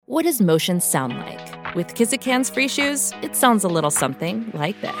What does motion sound like? With Kizik hands-free shoes, it sounds a little something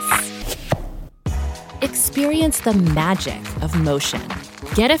like this. Experience the magic of motion.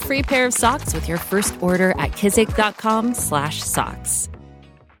 Get a free pair of socks with your first order at kizik.com/socks.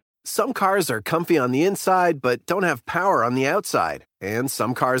 Some cars are comfy on the inside, but don't have power on the outside. And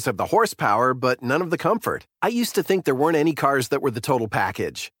some cars have the horsepower, but none of the comfort. I used to think there weren't any cars that were the total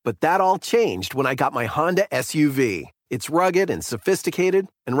package. But that all changed when I got my Honda SUV. It's rugged and sophisticated.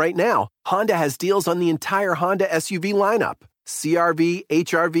 And right now, Honda has deals on the entire Honda SUV lineup. CR-V,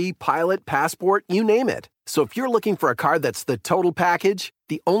 HR-V, Pilot, Passport, you name it. So if you're looking for a car that's the total package,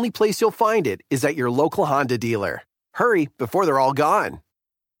 the only place you'll find it is at your local Honda dealer. Hurry before they're all gone.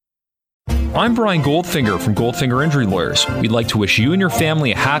 I'm Brian Goldfinger from Goldfinger Injury Lawyers. We'd like to wish you and your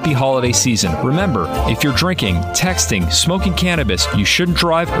family a happy holiday season. Remember, if you're drinking, texting, smoking cannabis, you shouldn't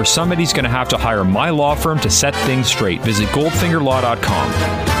drive or somebody's going to have to hire my law firm to set things straight. Visit goldfingerlaw.com.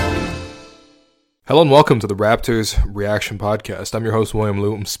 Hello and welcome to the Raptors Reaction Podcast. I'm your host, William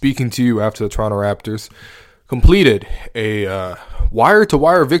Liu. I'm speaking to you after the Toronto Raptors completed a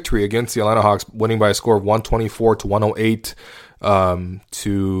wire-to-wire victory against the Atlanta Hawks, winning by a score of 124-108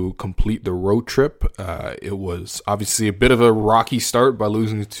 to complete the road trip. It was obviously a bit of a rocky start by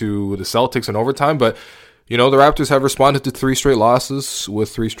losing to the Celtics in overtime, but you know, the Raptors have responded to 3 straight losses with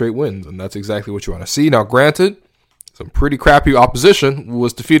 3 straight wins, and that's exactly what you want to see. Now, granted, some pretty crappy opposition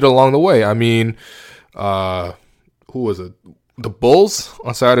was defeated along the way. I mean, who was it? The Bulls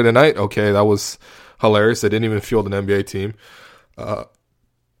on Saturday night? Okay, that was hilarious. They didn't even field an NBA team.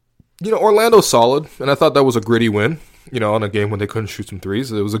 Orlando's solid, and I thought that was a gritty win, on a game when they couldn't shoot some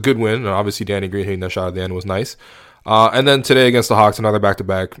threes. It was a good win, and obviously Danny Green hitting that shot at the end was nice. And then today against the Hawks, another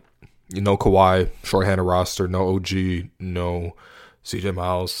back-to-back. Kawhi, shorthanded roster, no OG, no CJ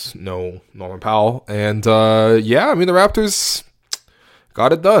Miles, no Norman Powell. And, the Raptors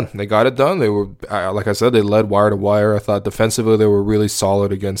got it done. They got it done. They were, like I said, they led wire to wire. I thought defensively they were really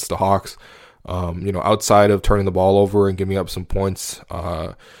solid against the Hawks. Outside of turning the ball over and giving up some points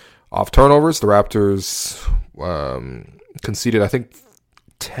off turnovers, the Raptors conceded, I think,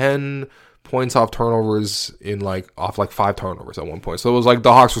 10 points off turnovers off 5 turnovers at one point. So it was like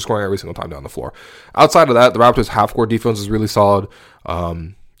the Hawks were scoring every single time down the floor. Outside of that, the Raptors' half-court defense is really solid.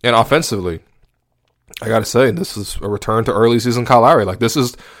 And offensively, I got to say, this is a return to early season Kyle Lowry. This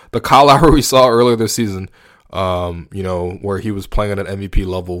is the Kyle Lowry we saw earlier this season, where he was playing at an MVP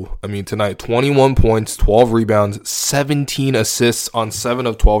level. I mean, tonight, 21 points, 12 rebounds, 17 assists on 7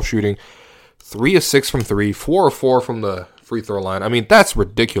 of 12 shooting, 3 of 6 from 3, 4 of 4 from the free throw line. I mean, that's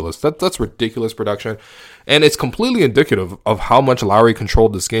ridiculous. That's ridiculous production. And it's completely indicative of how much Lowry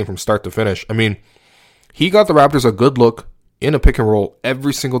controlled this game from start to finish. I mean, he got the Raptors a good look in a pick and roll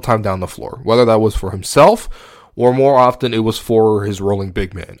every single time down the floor, whether that was for himself or more often it was for his rolling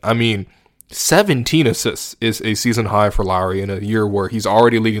big man. I mean, 17 assists is a season high for Lowry in a year where he's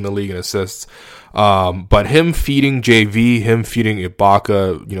already leading the league in assists. But him feeding JV, him feeding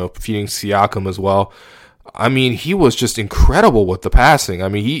Ibaka, feeding Siakam as well. I mean, he was just incredible with the passing. I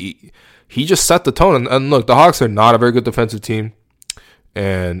mean, he just set the tone. And look, the Hawks are not a very good defensive team.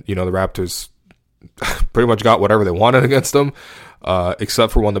 And, the Raptors pretty much got whatever they wanted against them,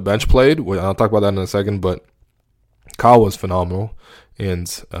 except for when the bench played. I'll talk about that in a second. But Kyle was phenomenal. And,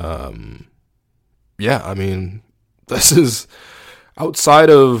 this is outside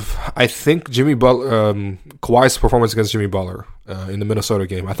of, I think, Jimmy Butler, Kawhi's performance against Jimmy Butler in the Minnesota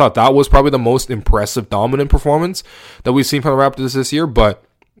game. I thought that was probably the most impressive, dominant performance that we've seen from the Raptors this year. But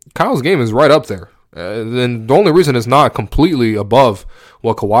Kyle's game is right up there. And the only reason it's not completely above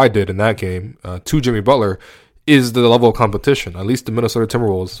what Kawhi did in that game to Jimmy Butler is the level of competition. At least the Minnesota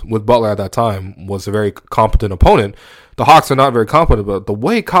Timberwolves, with Butler at that time, was a very competent opponent. The Hawks are not very competent, but the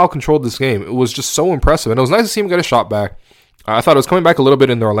way Kyle controlled this game, it was just so impressive. And it was nice to see him get a shot back. I thought it was coming back a little bit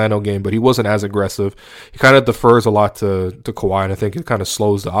in the Orlando game, but he wasn't as aggressive. He kind of defers a lot to Kawhi, and I think it kind of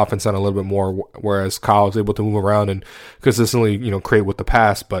slows the offense down a little bit more, whereas Kyle is able to move around and consistently, create with the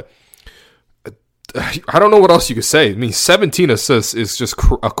pass. But I don't know what else you could say. I mean, 17 assists is just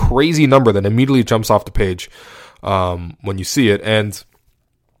a crazy number that immediately jumps off the page when you see it. And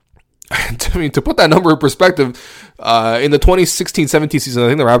I mean, to put that number in perspective, in the 2016-17 season, I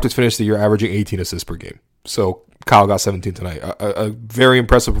think the Raptors finished the year averaging 18 assists per game. So Kyle got 17 tonight. A very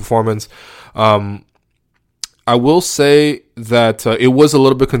impressive performance. I will say that it was a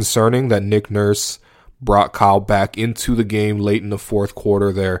little bit concerning that Nick Nurse brought Kyle back into the game late in the fourth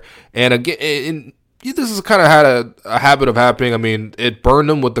quarter there. And again, this has kind of had a habit of happening. I mean, it burned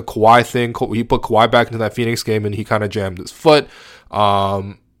him with the Kawhi thing. He put Kawhi back into that Phoenix game, and he kind of jammed his foot.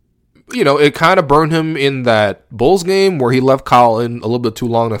 it kind of burned him in that Bulls game where he left Kyle in a little bit too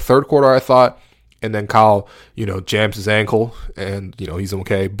long in the third quarter, I thought. And then Kyle, jams his ankle and, he's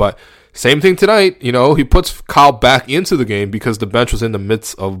okay. But same thing tonight, he puts Kyle back into the game because the bench was in the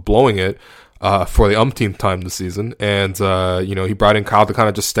midst of blowing it for the umpteenth time this season. And, he brought in Kyle to kind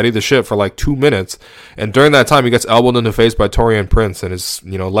of just steady the ship for like 2 minutes. And during that time, he gets elbowed in the face by Taurean Prince and is,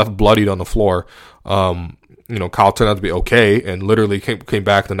 left bloodied on the floor. Kyle turned out to be okay and literally came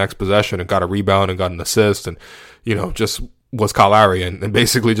back the next possession and got a rebound and got an assist and, just was Kyle Lowry and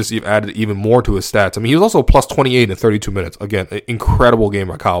basically just added even more to his stats. I mean, he was also plus 28 in 32 minutes. Again, an incredible game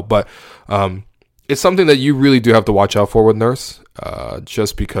by Kyle. But it's something that you really do have to watch out for with Nurse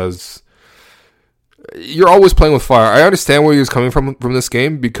just because you're always playing with fire. I understand where he was coming from this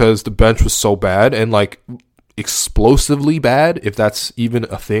game because the bench was so bad and like explosively bad, if that's even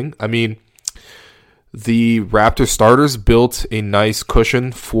a thing. I mean, the Raptors starters built a nice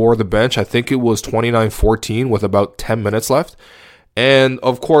cushion for the bench. I think it was 29-14 with about 10 minutes left. And,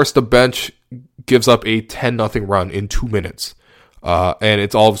 of course, the bench gives up a 10-0 run in 2 minutes. And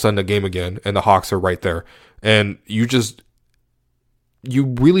it's all of a sudden a game again, and the Hawks are right there. And you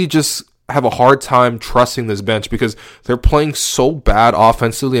really just have a hard time trusting this bench because they're playing so bad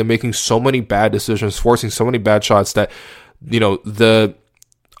offensively and making so many bad decisions, forcing so many bad shots that, the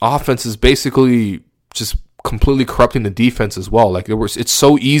offense is basically just completely corrupting the defense as well. Like it's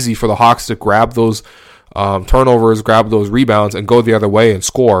so easy for the Hawks to grab those turnovers, grab those rebounds, and go the other way and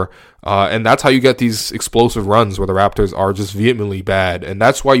score. And that's how you get these explosive runs where the Raptors are just vehemently bad. And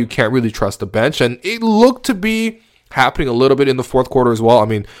that's why you can't really trust the bench. And it looked to be happening a little bit in the fourth quarter as well. I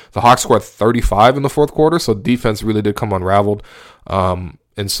mean, the Hawks scored 35 in the fourth quarter, so defense really did come unraveled.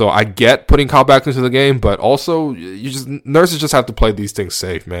 And so I get putting Kyle back into the game, but also nurses just have to play these things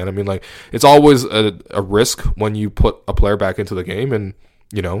safe, man. I mean, like it's always a risk when you put a player back into the game, and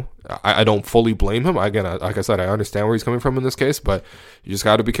I don't fully blame him. Again, like I said, I understand where he's coming from in this case, but you just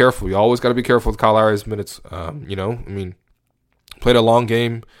got to be careful. You always got to be careful with Kyle Lowry's minutes. I mean, played a long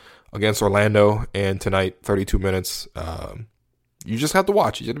game against Orlando, and tonight 32 minutes. You just have to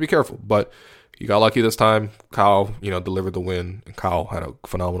watch. You have to be careful, but. You got lucky this time. Kyle, delivered the win. And Kyle had a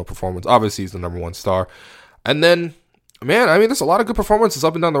phenomenal performance. Obviously, he's the number one star. And then, man, I mean, there's a lot of good performances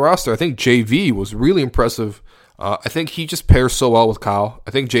up and down the roster. I think JV was really impressive. I think he just pairs so well with Kyle.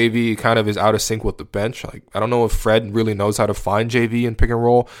 I think JV kind of is out of sync with the bench. Like, I don't know if Fred really knows how to find JV in pick and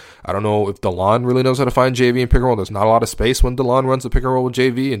roll. I don't know if DeLon really knows how to find JV in pick and roll. There's not a lot of space when DeLon runs the pick and roll with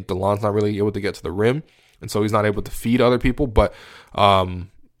JV, and DeLon's not really able to get to the rim. And so he's not able to feed other people. But I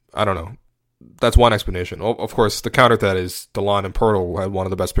don't know. That's one explanation. Of course, the counter to that is DeLon and Pirtle had one of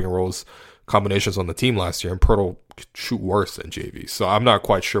the best pick and rolls combinations on the team last year, and Pirtle could shoot worse than JV. So I'm not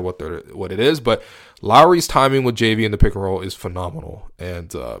quite sure what it is, but Lowry's timing with JV in the pick and roll is phenomenal, and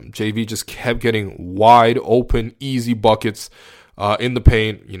JV just kept getting wide open, easy buckets in the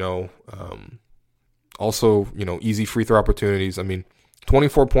paint. Also easy free throw opportunities. I mean,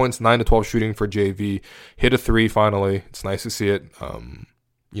 24 points, 9 to 12 shooting for JV. Hit a 3 finally. It's nice to see it.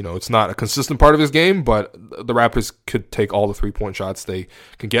 It's not a consistent part of his game, but the Raptors could take all the 3-point shots they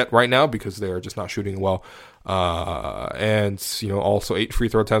can get right now because they are just not shooting well. And also 8 free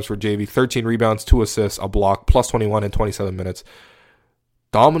throw attempts for JV, 13 rebounds, 2 assists, a block, plus 21 in 27 minutes.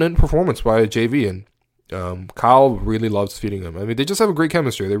 Dominant performance by JV, and Kyle really loves feeding him. I mean, they just have a great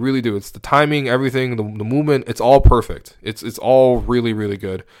chemistry. They really do. It's the timing, everything, the movement. It's all perfect. It's all really, really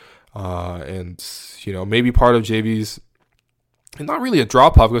good. And maybe part of JV's. And not really a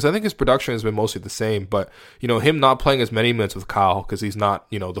drop-off because I think his production has been mostly the same. But, him not playing as many minutes with Kyle because he's not,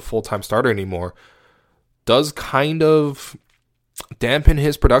 the full-time starter anymore does kind of dampen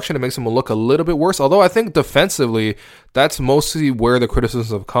his production. It makes him look a little bit worse. Although I think defensively, that's mostly where the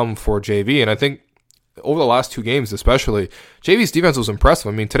criticisms have come for JV. And I think over the last 2 games especially, JV's defense was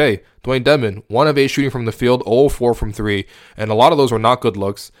impressive. I mean, today, Dwayne Dedmon, 1 of 8 shooting from the field, 0-4 from 3. And a lot of those were not good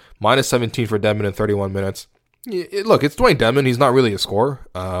looks. Minus 17 for Dedmon in 31 minutes. Look, it's Dwayne Dedmon. He's not really a scorer.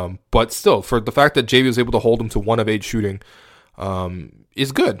 But still, for the fact that JV was able to hold him to 1 of 8 shooting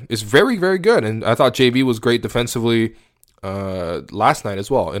is good. It's very, very good. And I thought JV was great defensively last night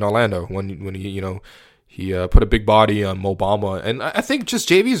as well in Orlando when he put a big body on Mo Bamba. And I think just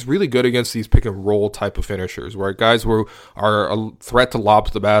JV is really good against these pick and roll type of finishers where guys who are a threat to lob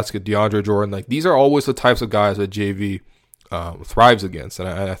to the basket, DeAndre Jordan. Like these are always the types of guys that JV thrives against. And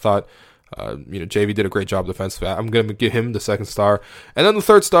I thought... JV did a great job defensively. I'm going to give him the 2nd star. And then the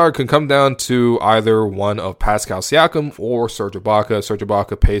 3rd star can come down to either one of Pascal Siakam or Serge Ibaka. Serge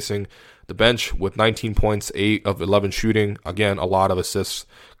Ibaka pacing the bench with 19 points, 8 of 11 shooting. Again, a lot of assists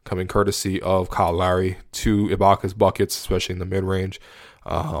coming courtesy of Kyle Lowry to Ibaka's buckets, especially in the mid-range.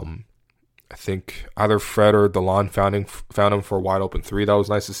 I think either Fred or DeLon found him for a wide open three. That was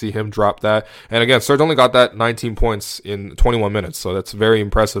nice to see him drop that. And again, Serge only got that 19 points in 21 minutes, so that's very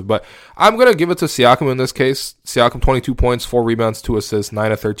impressive. But I'm going to give it to Siakam in this case. Siakam, 22 points, 4 rebounds, 2 assists,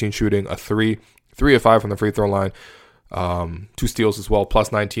 9 of 13 shooting, a 3 of 5 from the free throw line, 2 steals as well,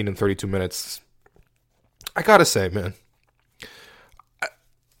 plus 19 in 32 minutes. I got to say, man,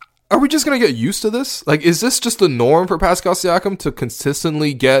 are we just going to get used to this? Like, is this just the norm for Pascal Siakam to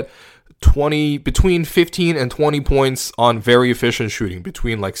consistently get between 15 and 20 points on very efficient shooting,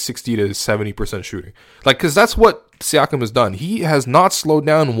 between like 60 to 70% shooting? Like, because that's what Siakam has done. He has not slowed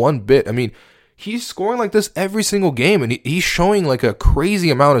down one bit. I mean, he's scoring like this every single game, and he's showing like a crazy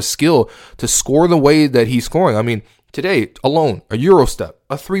amount of skill to score the way that he's scoring. I mean, today alone, a Euro step,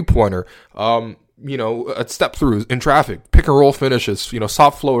 a 3-pointer, a step through in traffic, pick and roll finishes,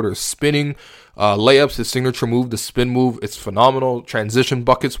 soft floaters, spinning, layups, his signature move, the spin move. It's phenomenal. Transition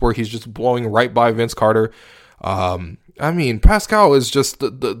buckets where he's just blowing right by Vince Carter. I mean, Pascal is just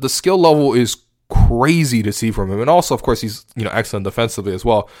the skill level is crazy to see from him. And also, of course, he's, excellent defensively as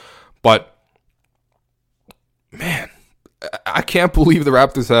well. But man, I can't believe the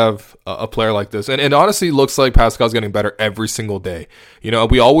Raptors have a player like this. And it honestly looks like Pascal's getting better every single day.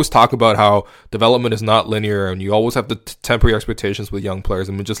 We always talk about how development is not linear, and you always have to temper your expectations with young players.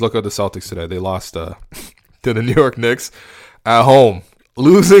 I mean, just look at the Celtics today. They lost to the New York Knicks at home.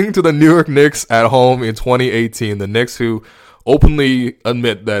 Losing to the New York Knicks at home in 2018. The Knicks, who openly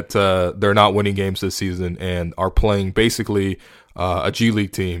admit that they're not winning games this season and are playing basically a G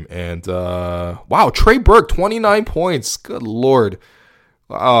League team. And wow, Trey Burke, 29 points. Good Lord.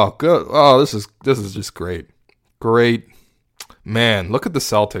 Oh, good. Oh, this is just great. Great. Man, look at the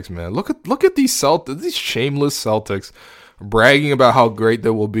Celtics, man. Look at these shameless Celtics bragging about how great they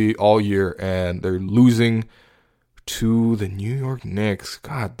will be all year, and they're losing to the New York Knicks.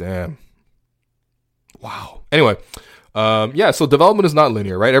 God damn. Wow. Anyway, so development is not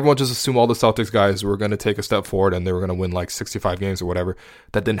linear, right? Everyone just assumed all the Celtics guys were going to take a step forward and they were going to win like 65 games or whatever.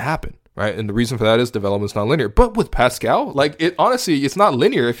 That didn't happen, right? And the reason for that is development is not linear. But with Pascal, it's not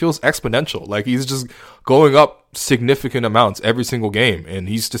linear. It feels exponential. Like, he's just going up significant amounts every single game, and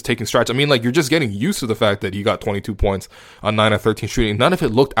he's just taking strides. I mean, like, you're just getting used to the fact that he got 22 points on 9 of 13 shooting. None of it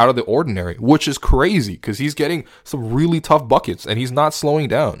looked out of the ordinary, which is crazy because he's getting some really tough buckets and he's not slowing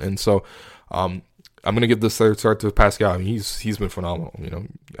down. And so, I'm going to give this third start to Pascal. I mean, he's been phenomenal,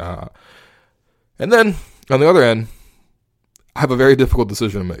 And then, on the other end, I have a very difficult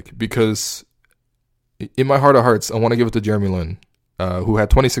decision to make because in my heart of hearts, I want to give it to Jeremy Lin, who had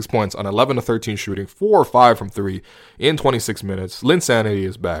 26 points on 11 of 13 shooting, 4 or 5 from 3 in 26 minutes. Linsanity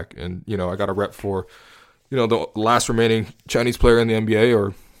is back, and, I got a rep for, the last remaining Chinese player in the NBA,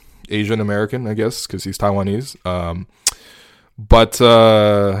 or Asian American, I guess, because he's Taiwanese.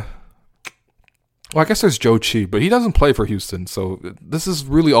 Well, I guess there's Joe Chi, but he doesn't play for Houston, so this is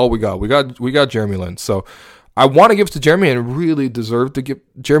really all we got. We got Jeremy Lin. So I want to give it to Jeremy, and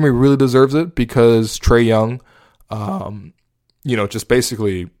Jeremy really deserves it because Trae Young, just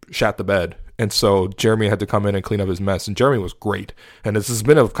basically shat the bed. And so Jeremy had to come in and clean up his mess, and Jeremy was great. And this has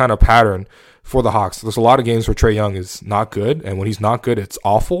been a kind of pattern for the Hawks. There's a lot of games where Trae Young is not good, and when he's not good, it's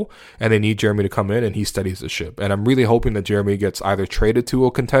awful, and they need Jeremy to come in, and he steadies the ship. And I'm really hoping that Jeremy gets either traded to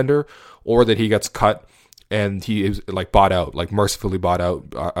a contender or that he gets cut and he is mercifully bought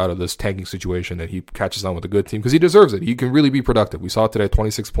out of this tanking situation, and he catches on with a good team because he deserves it. He can really be productive. We saw it today,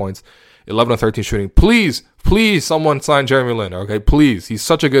 26 points, 11 of 13 shooting. Please, someone sign Jeremy Lin, okay? Please. He's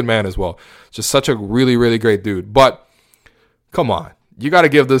such a good man as well. Just such a really, really great dude. But come on. You got to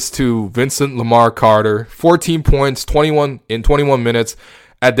give this to Vincent Lamar Carter. 14 points, 21 minutes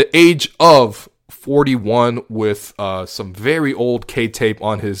at the age of 41 with some very old K-tape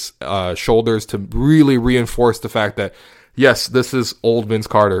on his shoulders to really reinforce the fact that, yes, this is old Vince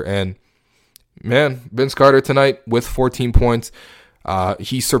Carter. And, man, Vince Carter tonight with 14 points.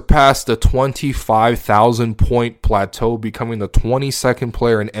 He surpassed the 25,000-point plateau, becoming the 22nd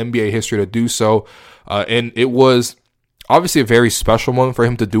player in NBA history to do so. And it was obviously a very special moment for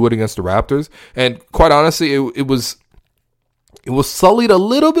him to do it against the Raptors. And quite honestly, it was sullied a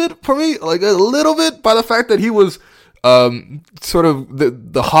little bit for me, like a little bit, by the fact that he was sort of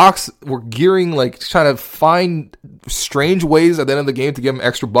the Hawks were gearing, like trying to find strange ways at the end of the game to give him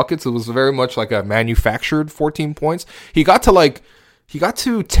extra buckets. It was very much like a manufactured 14 points. He got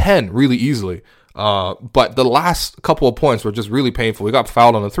to 10 really easily. But the last couple of points were just really painful. He got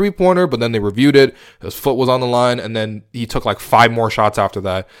fouled on a 3-pointer, but then they reviewed it. His foot was on the line, and then he took like 5 more shots after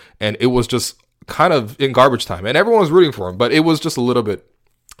that, and it was just kind of in garbage time. And everyone was rooting for him, but it was just a little bit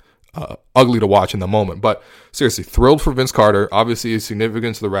ugly to watch in the moment. But seriously, thrilled for Vince Carter. Obviously, his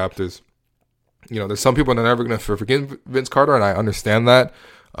significance to the Raptors. there's some people that are never going to forgive Vince Carter, and I understand that.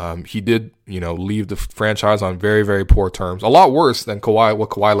 He did, leave the franchise on very, very poor terms. A lot worse than what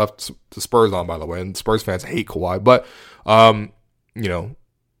Kawhi left the Spurs on, by the way. And Spurs fans hate Kawhi. But,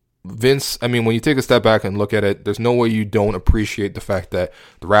 Vince, I mean, when you take a step back and look at it, there's no way you don't appreciate the fact that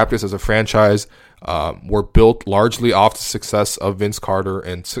the Raptors as a franchise were built largely off the success of Vince Carter.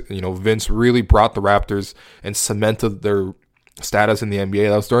 And, Vince really brought the Raptors and cemented their status in the NBA.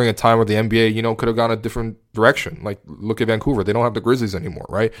 That was during a time where the NBA, could have gone a different direction. Like, look at Vancouver. They don't have the Grizzlies anymore,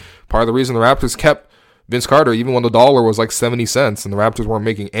 right? Part of the reason the Raptors kept Vince Carter, even when the dollar was like 70 cents and the Raptors weren't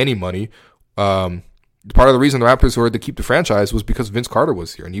making any money, part of the reason the Raptors were to keep the franchise was because Vince Carter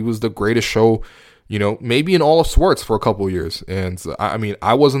was here, and he was the greatest show, maybe in all of sports for a couple of years. And I mean,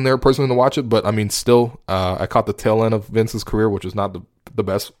 I wasn't there personally to watch it, but I mean, still, I caught the tail end of Vince's career, which is not the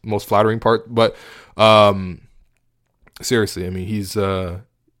best, most flattering part, but seriously, I mean, he's, the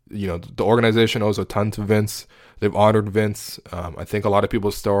organization owes a ton to Vince. They've honored Vince. I think a lot of people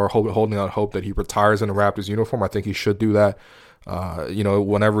still are holding out hope that he retires in a Raptors uniform. I think he should do that,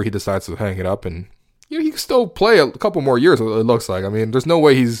 whenever he decides to hang it up. And, he can still play a couple more years, it looks like. I mean, there's no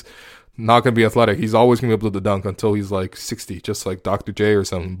way he's not going to be athletic. He's always going to be able to dunk until he's like 60, just like Dr. J or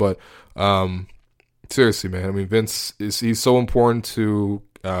something. But seriously, man, I mean, he's so important to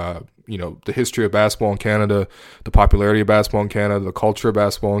the history of basketball in Canada, the popularity of basketball in Canada, the culture of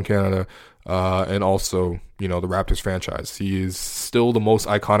basketball in Canada, and also, the Raptors franchise. He is still the most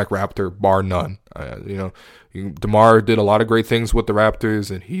iconic Raptor, bar none. DeMar did a lot of great things with the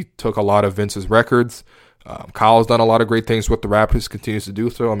Raptors, and he took a lot of Vince's records. Kyle's done a lot of great things with the Raptors, continues to do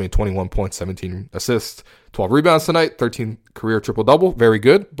so. I mean, 21 points, 17 assists, 12 rebounds tonight, 13 career triple-double. Very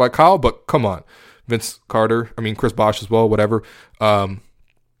good by Kyle, but come on. Chris Bosh as well, whatever.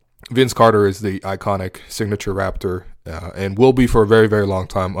 Vince Carter is the iconic signature Raptor, and will be for a very, very long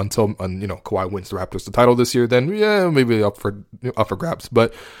time until Kawhi wins the Raptors the title this year. Then maybe up for grabs.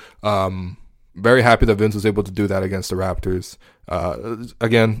 But very happy that Vince was able to do that against the Raptors.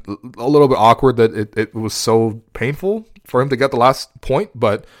 Again, a little bit awkward that it was so painful for him to get the last point,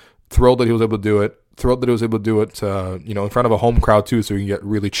 but thrilled that he was able to do it. Thrilled that he was able to do it, in front of a home crowd too, so he can get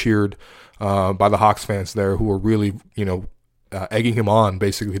really cheered by the Hawks fans there, who were really, egging him on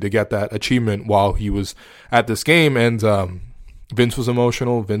basically to get that achievement while he was at this game. And Vince was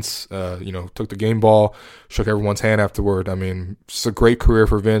emotional. Vince, took the game ball, shook everyone's hand afterward. I mean, it's a great career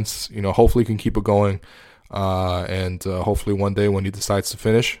for Vince. Hopefully he can keep it going. And hopefully one day when he decides to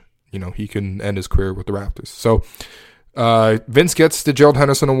finish, he can end his career with the Raptors. So Vince gets the Gerald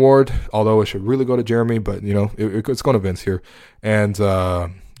Henderson Award, although it should really go to Jeremy, but, it's going to Vince here. And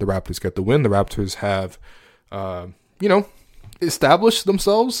the Raptors get the win. The Raptors have, established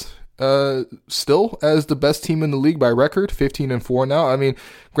themselves still as the best team in the league by record, 15-4 now. I mean,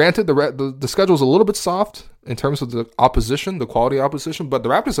 granted, the schedule is a little bit soft in terms of the opposition, the quality opposition, but the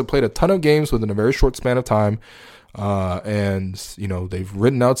Raptors have played a ton of games within a very short span of time, and they've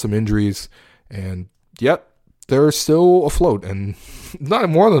ridden out some injuries, and yet they're still afloat, and not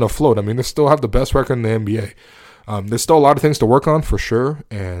more than afloat. I mean, they still have the best record in the NBA. There's still a lot of things to work on for sure,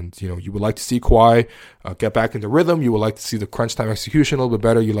 and you would like to see Kawhi get back into rhythm. You would like to see the crunch time execution a little bit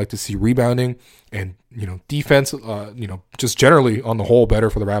better. You'd like to see rebounding and defense, just generally on the whole better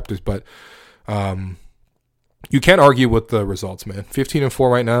for the Raptors. But you can't argue with the results, man. 15-4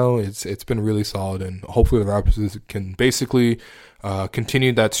 right now. It's been really solid, and hopefully the Raptors can basically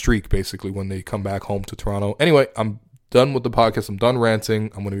continue that streak basically when they come back home to Toronto. Anyway, I'm done with the podcast. I'm done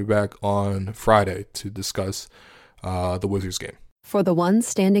ranting. I'm going to be back on Friday to discuss the Wizards game. For the ones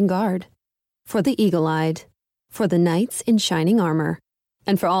standing guard, for the eagle-eyed, for the knights in shining armor,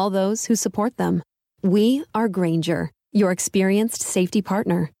 and for all those who support them, we are Grainger, your experienced safety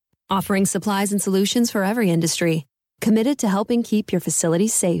partner, offering supplies and solutions for every industry, committed to helping keep your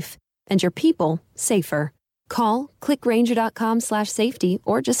facilities safe and your people safer. Call, click Grainger.com/safety,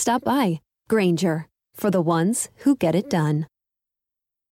 or just stop by. Grainger, for the ones who get it done.